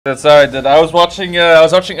That's alright, dude. I was watching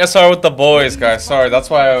SR with the boys, guys. Sorry, that's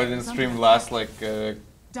why I didn't stream last like 30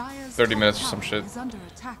 minutes or some shit.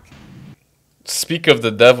 Speak of the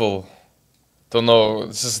devil. Don't know.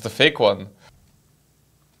 This is the fake one.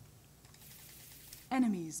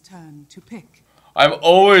 Enemy's turn to pick. I'm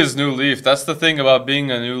always new leaf. That's the thing about being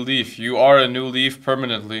a new leaf. You are a new leaf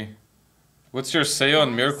permanently. What's your say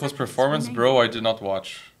on Miracle's performance, bro? I did not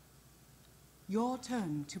watch. Your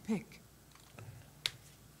turn to pick.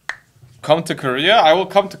 Come to Korea? I will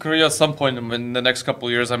come to Korea at some point in the next couple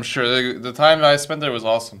of years, I'm sure. The time I spent there was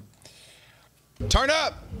awesome. Turn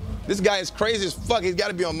up! This guy is crazy as fuck. He's got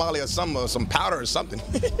to be on Molly or some powder or something.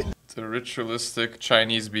 The ritualistic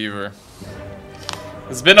Chinese beaver.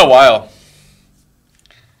 It's been a while.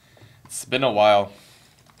 It's been a while.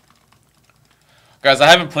 Guys, I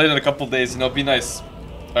haven't played in a couple days, you know, be nice.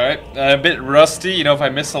 Alright? A bit rusty, you know, if I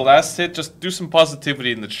miss the last hit, just do some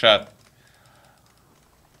positivity in the chat.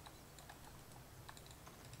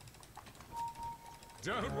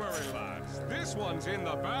 Don't worry, lads. This one's in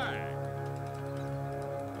the bag.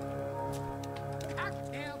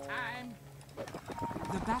 Cocktail time.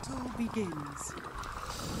 The battle begins.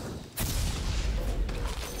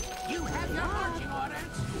 You have your marching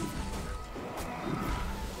orders.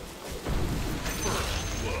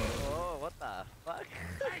 Oh, what the fuck?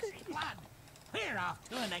 First blood. We're off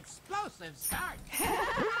to an explosive start.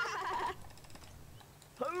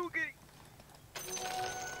 Hoagie.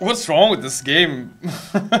 What's wrong with this game?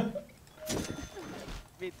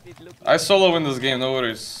 I solo win this game, no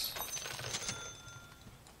worries.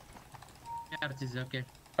 ARTEEZY, okay.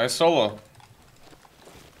 I solo.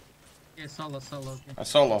 Yeah, solo, okay. I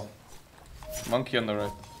solo. Monkey on the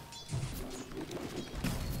right.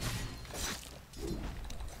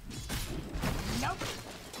 Nope.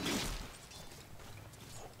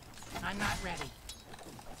 I'm not ready.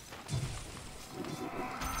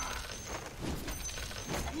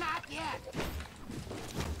 Not yet.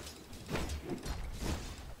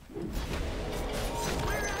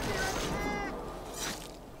 We're under attack.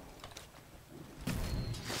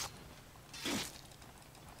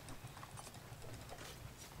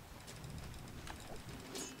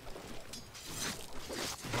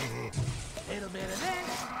 Little bit of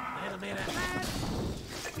this, little bit of that.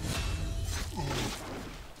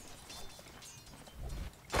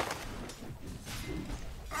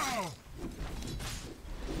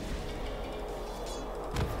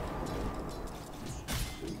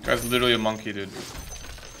 Guy's literally a monkey, dude. Where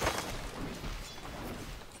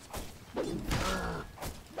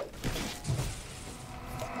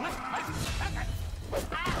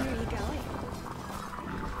are you going?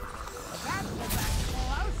 That was a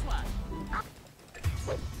close one.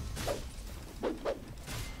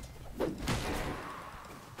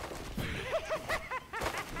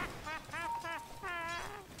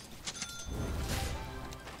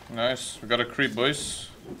 Nice. We got a creep, boys.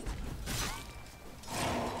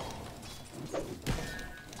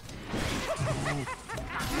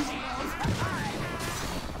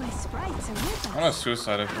 My sprites are with I'm gonna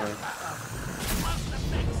suicide it for it.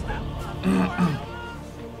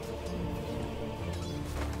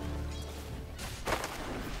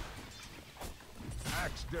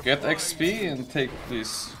 Get XP and take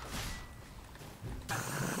this.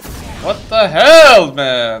 What the hell,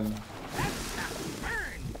 man?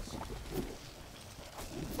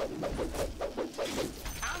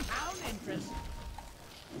 Compound interest.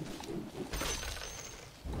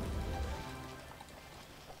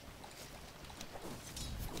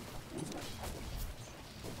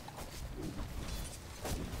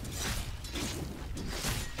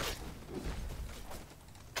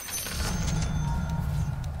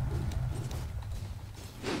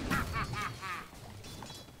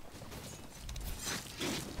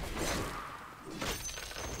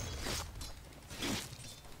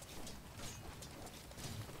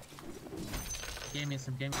 Game me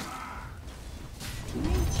some game.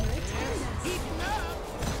 nature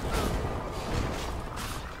attendants.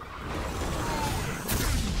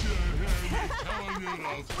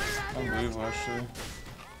 Unbelievable, actually.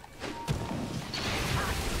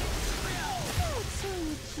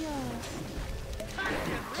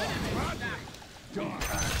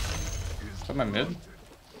 Is that my mid?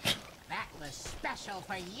 That was special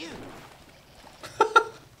for you.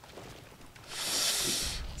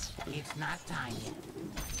 It's not time yet.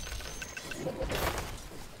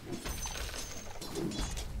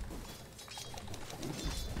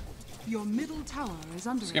 Your middle tower is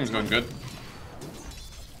under This game's attack. going good.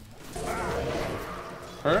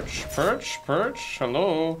 Perch, perch, perch,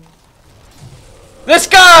 hello. This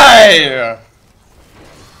guy!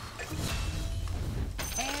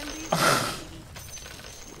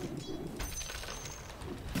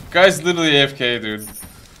 Guy's literally AFK, dude.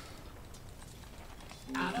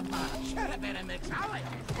 Out of luck. Should have been a mixologist.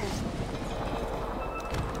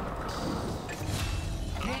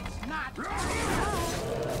 It's not.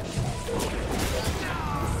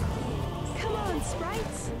 Come on,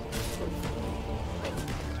 sprites.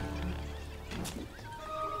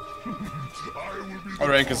 What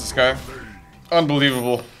rank is this guy?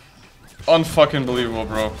 Unbelievable. Unfucking believable,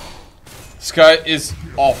 bro. This guy is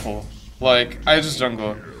awful. Like, I just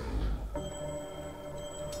jungle.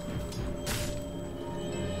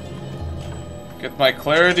 Get my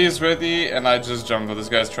clarities ready, and I just jungle. This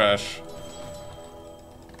guy's trash.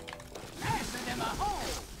 Pass it in the hole.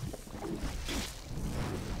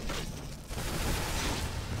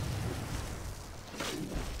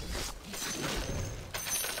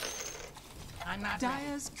 I'm not.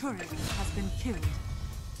 Dire's courier has been killed.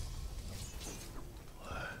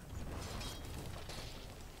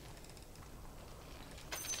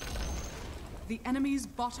 The enemy's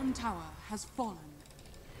bottom tower has fallen.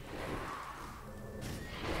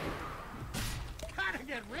 Gotta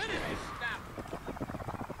get rid of this stuff.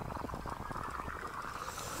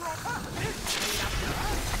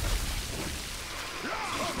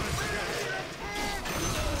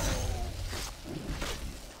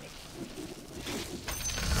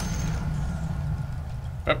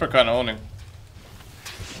 Pepper kinda owning.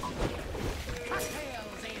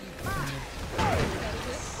 Cocktails in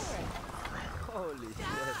Holy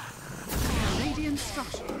shit. Radiant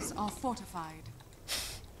structures are fortified.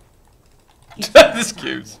 This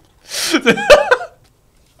game's. Not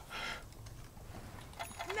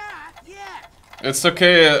yet. It's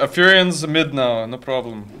okay, Furion's mid now, no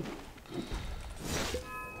problem.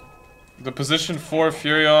 The position 4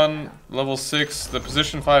 Furion, level 6. The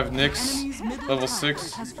position 5 Nyx, Enemy's middle level tower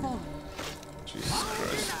 6. has fallen. Jesus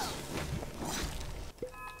Christ.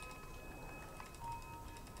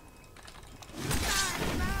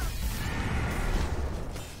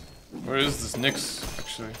 Where is this Nyx,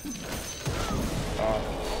 actually?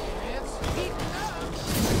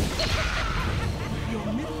 Your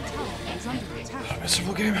middle tower is under attack.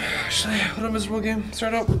 Miserable game, actually. What a miserable game.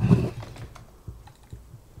 Start up.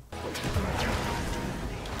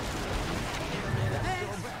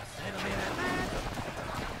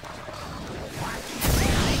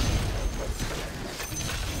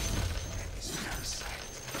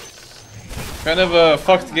 Kind of a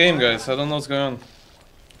fucked game, guys. I don't know what's going on.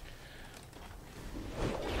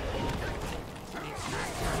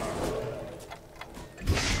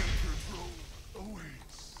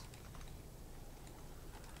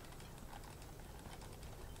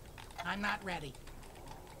 I'm not ready.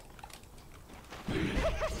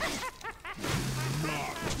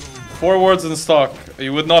 4 wards in stock.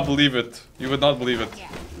 You would not believe it. You would not believe it.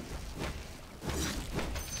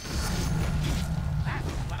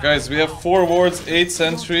 Guys, we have 4 wards, 8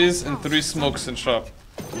 sentries, and 3 smokes in shop.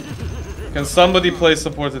 Can somebody play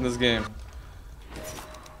support in this game?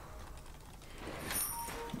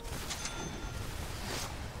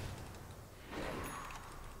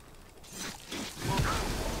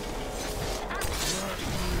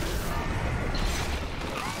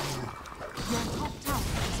 Your top tower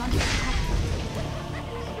is under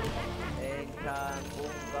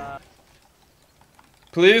attack.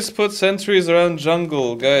 Please put sentries around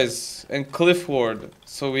jungle, guys, and cliff ward,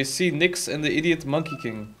 so we see Nyx and the idiot Monkey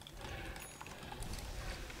King.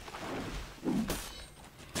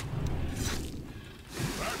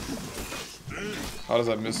 How does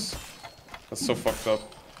that miss? That's so fucked up.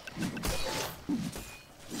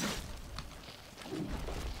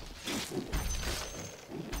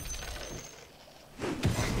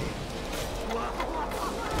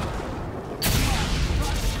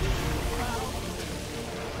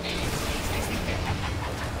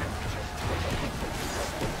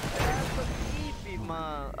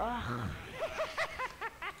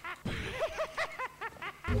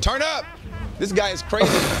 Turn up! This guy is crazy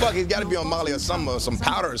as fuck. He's got to be on Molly or some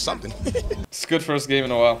powder or something. It's a good first game in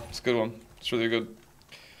a while. It's a good one. It's really good.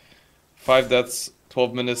 5 deaths,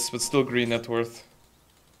 12 minutes, but still green net worth.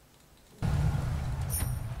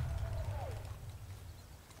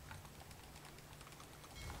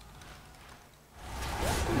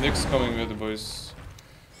 Nyx coming with the boys.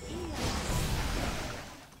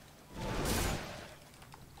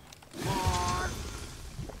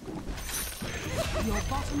 Your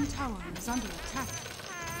bottom tower is under attack.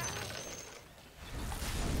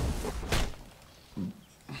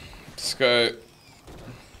 This guy.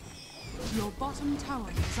 Your bottom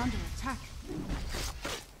tower is under attack.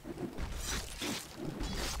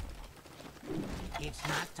 It's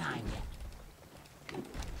not time yet.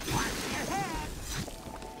 Watch your head.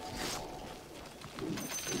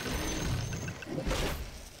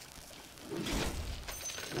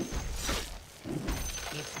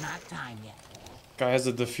 not time yet. Guy has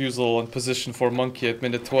a defusal on position for monkey at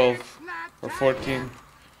minute 12 or 14.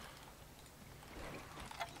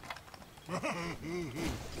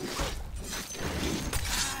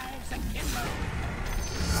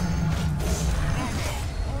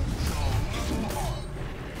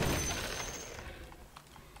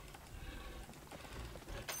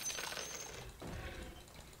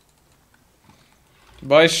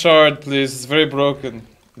 Buy shard, please. It's very broken,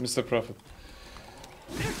 Mr. Prophet.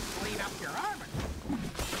 Clean up your armor.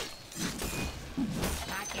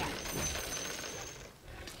 Not yet.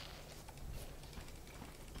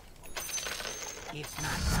 It's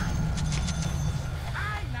not time.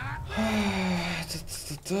 I'm not.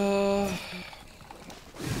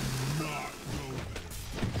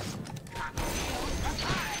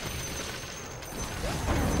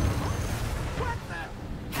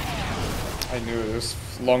 I knew it was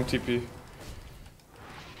long TP.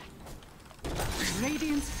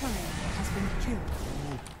 Radiant's courier has been killed.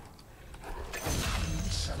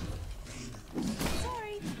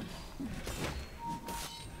 Sorry.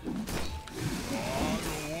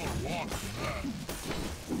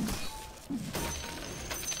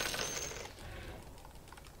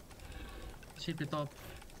 Ship it up.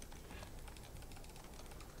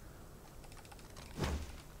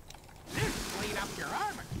 Clean up your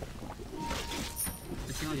armor.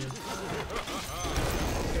 To kill you.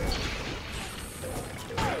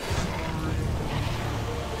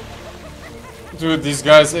 Dude, these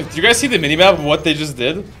guys, do you guys see the minimap of what they just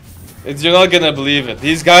did? You're not gonna believe it.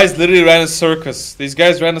 These guys literally ran a circus. These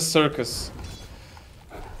guys ran a circus.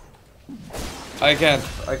 I can't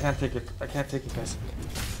take it. I can't take it, guys.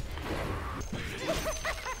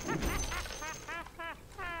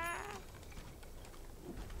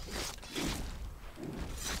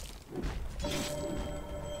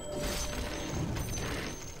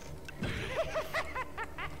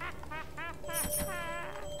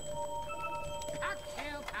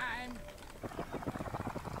 Cocktail time.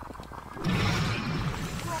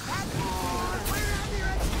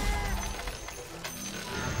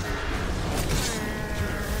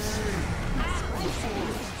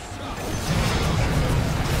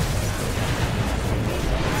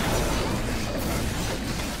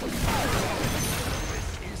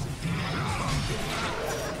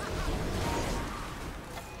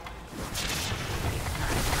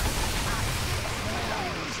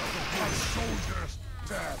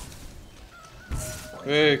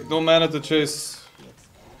 Hey, no mana to chase.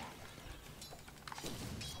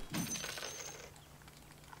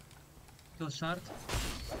 Kill shard.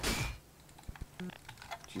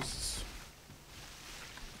 Jesus.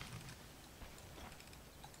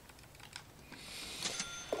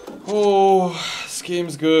 Oh, this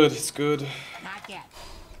game's good. It's good. Not yet.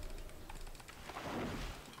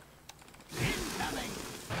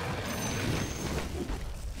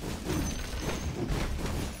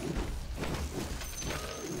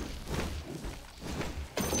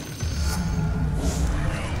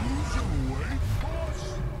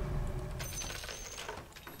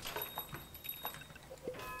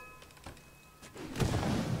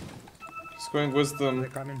 He's going wisdom.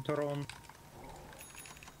 Coming to Rome.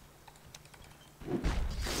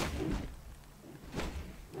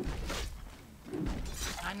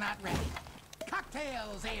 I'm not ready.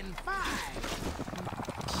 Cocktails in 5.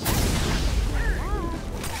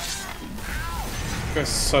 This guy's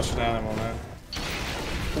such an animal, man.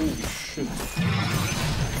 Holy shit.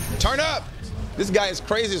 Turn up! This guy is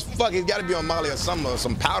crazy as fuck. He's got to be on Molly or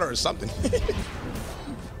some powder or something.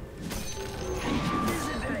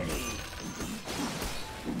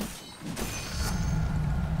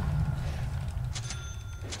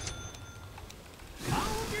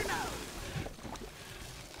 Hold your nose.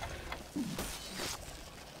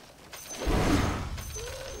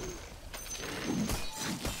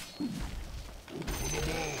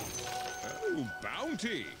 Oh,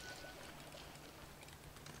 bounty.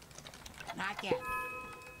 Not yet.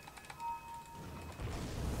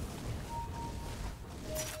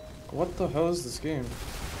 What the hell is this game?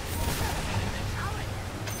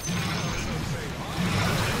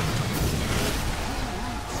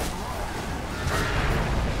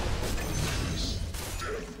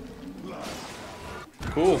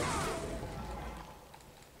 Cool.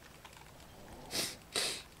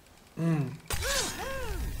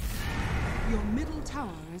 Your middle tower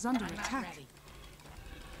is under I'm not attack. ready.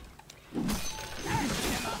 Dash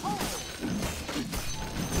in the hole.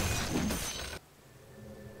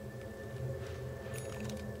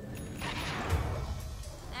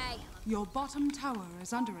 Your bottom tower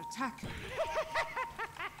is under attack.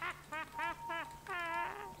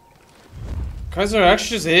 Guys are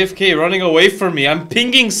actually just AFK running away from me. I'm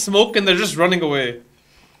pinging smoke and they're just running away.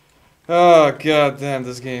 Oh god damn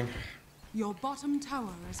this game. Your bottom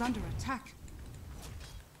tower is under attack.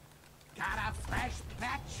 Got a fresh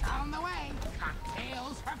batch on the way.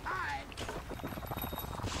 Cocktails for five.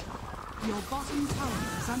 Your bottom tower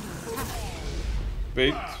is under attack.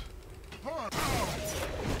 Bait.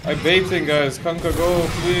 I'm baiting guys. Kanka go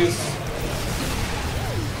please.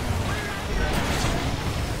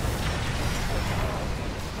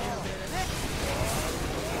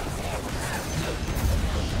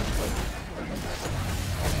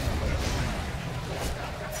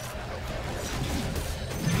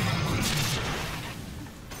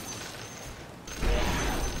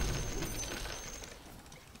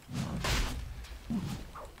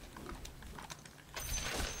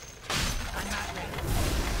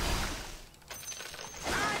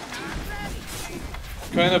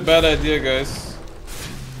 Kinda bad idea, guys.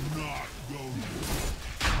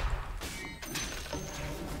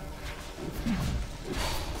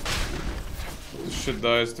 This shit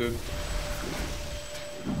dies, dude.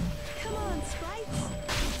 Come on, sprites.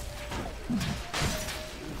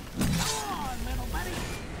 Come on, little buddy.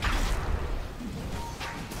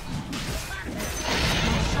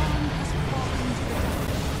 Sean has fallen to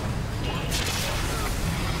the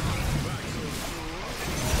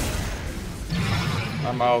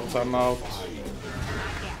I'm out, I'm out.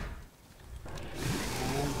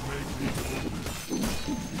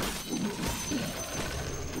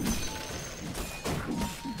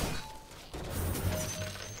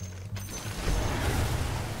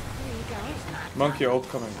 Monkey ult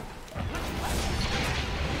coming.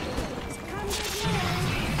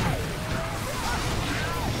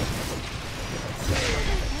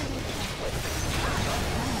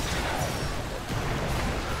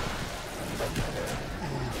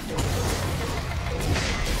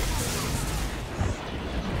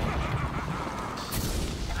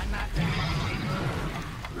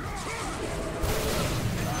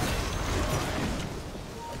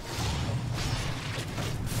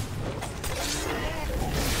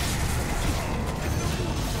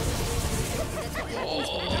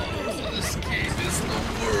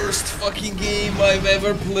 Worst fucking game I've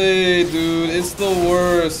ever played, dude. It's the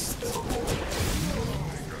worst.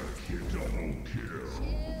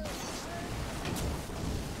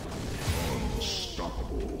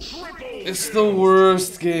 It's the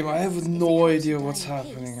worst game. I have no idea what's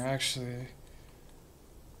happening, actually.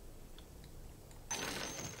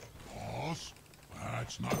 Boss,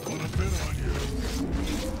 that's not gonna fit on you.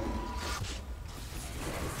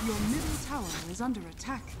 Your middle tower is under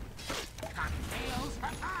attack. Cocktails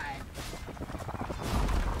for five.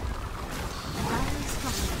 Dire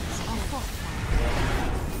structures are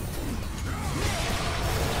fortified.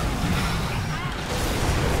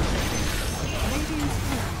 Radiant's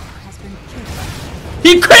turret has been killed.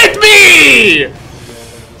 He crit me!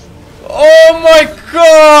 Oh my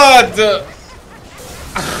god!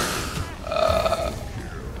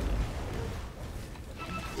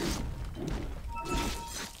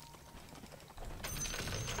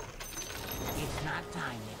 It's not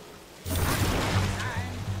time yet.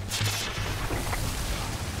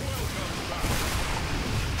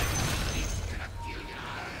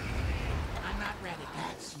 I'm not ready.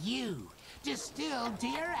 That's you. Distilled to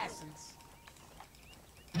your essence.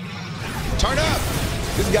 Turn up!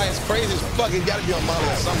 This guy is crazy as fuck. He's gotta be on Molly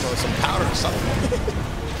or something, or some powder or something.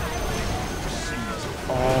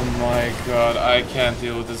 Oh my god, I can't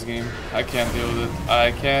deal with this game. I can't deal with it.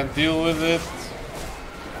 I can't deal with it.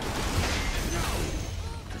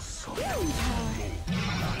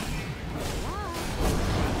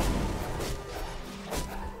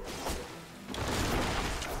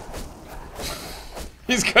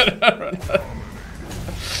 He's gonna run out.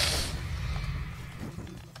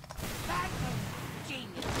 That's a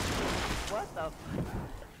genius. What the f...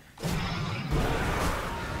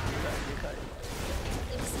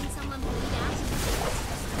 Ever seen someone bleed out?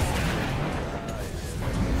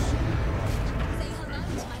 Say hello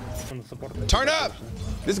to my Turn up!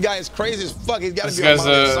 This guy is crazy as fuck. He's gotta This be on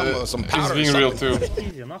guy's Molly or some he's powder or being real something.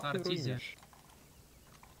 too. ARTEEZY.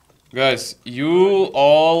 Guys, you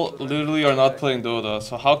all literally are not playing Dota,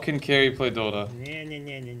 so how can carry play Dota?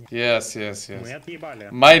 Yes, yes, yes.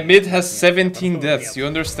 My mid has 17 deaths, you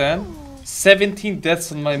understand? 17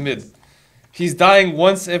 deaths on my mid. He's dying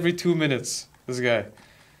once every 2 minutes, this guy.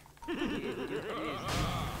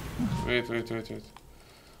 Wait. Invisibility.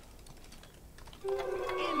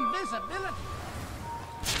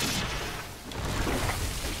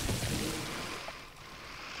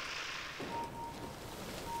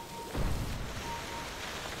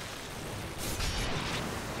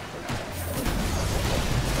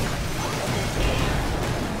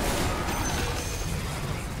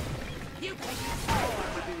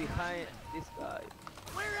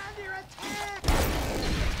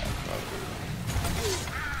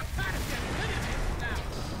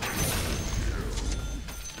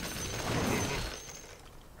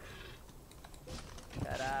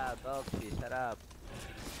 Shut up, Oxy, shut up.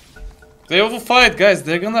 They will fight, guys.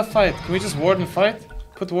 They're gonna fight. Can we just ward and fight?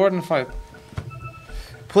 Put ward and fight.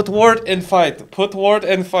 Put ward and fight. Put ward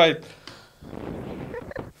and fight.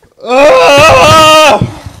 Ah!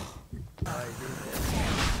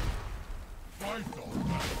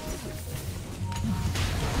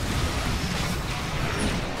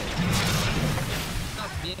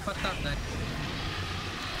 Being fucked up, guys.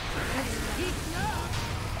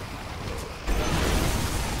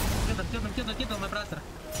 Kill them, my brother.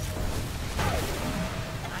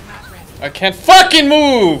 I can't fucking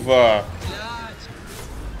move! I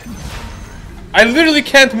literally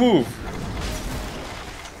can't move.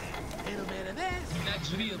 Little bit of this. Блядь,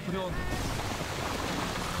 живи, прём.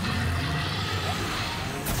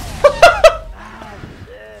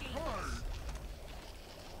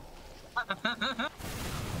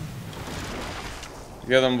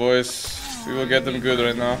 Get them, boys. We will get them good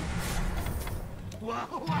right now. Мы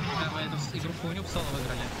эту игру хуйню в соло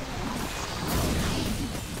выиграли.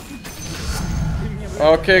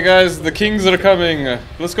 Okay, guys, the kings are coming.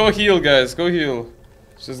 Let's go heal, guys. Go heal.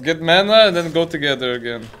 Just get mana and then go together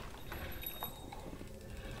again.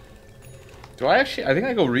 Do I actually? I think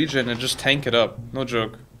I go regen and just tank it up. No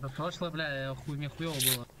joke. Прошлое, бля, мне хуёво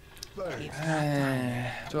было.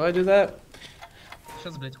 Do I do that?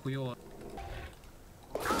 Сейчас, блядь, хуёво.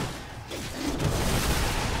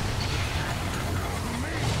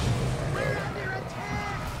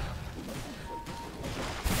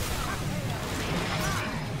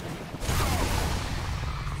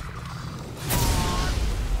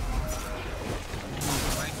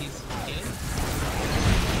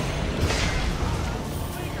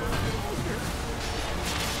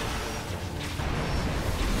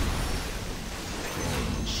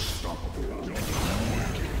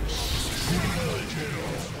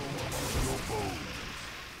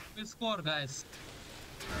 Good score, guys.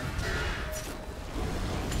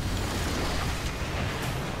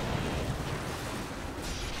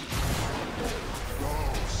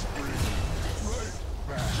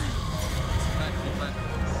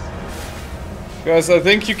 Guys, I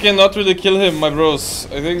think you cannot really kill him, my bros.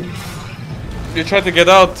 I think you try to get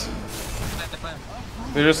out.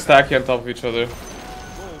 They're just stacking on top of each other.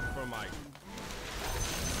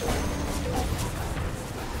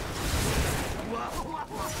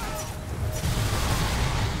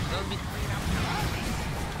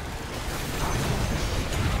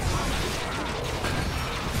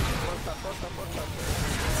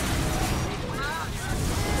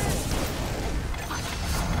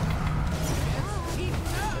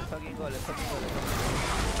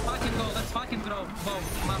 Fucking go, let's fucking go. Go,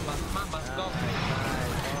 Mamba, go.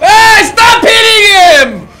 Hey, stop hitting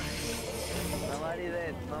him! Nobody's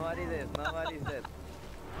dead, nobody's dead, nobody's dead.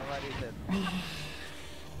 Nobody's dead.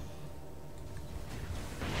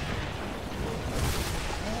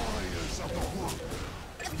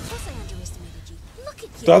 Of course I underestimated you. Look at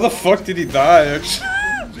you. How the fuck did he die, actually?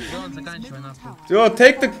 Джон, заканчивай нахуй. Yo,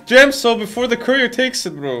 take the gemstone before the courier takes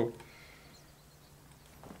it, bro.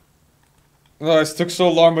 No, it took so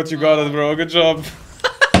long, but you got it, bro. Good job.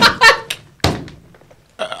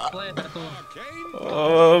 Play it, Artur.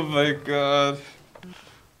 Oh my god.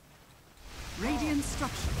 Radiant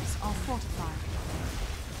structures are fortified.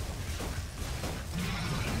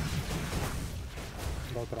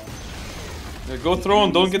 Yeah, go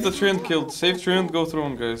throne, don't get the treant killed. Save treant, go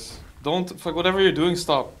throne, guys. Don't, fuck, whatever you're doing,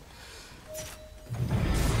 stop. The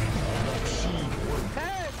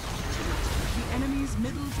enemy's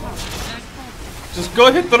middle tower has fallen. Just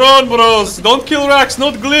go hit throne, bros. Don't kill Rax,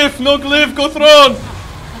 no glyph, go throne.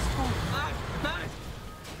 Has fallen.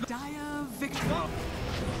 Dire victory.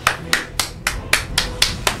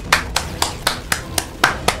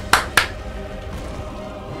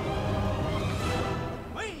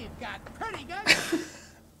 We've got pretty good.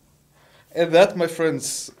 And that, my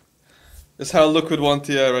friends, is how Look would want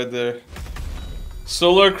TI right there.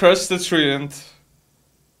 Solar crushed the treant.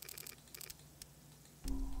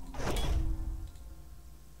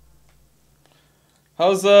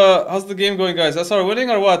 How's the game going, guys? SR winning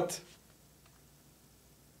or what?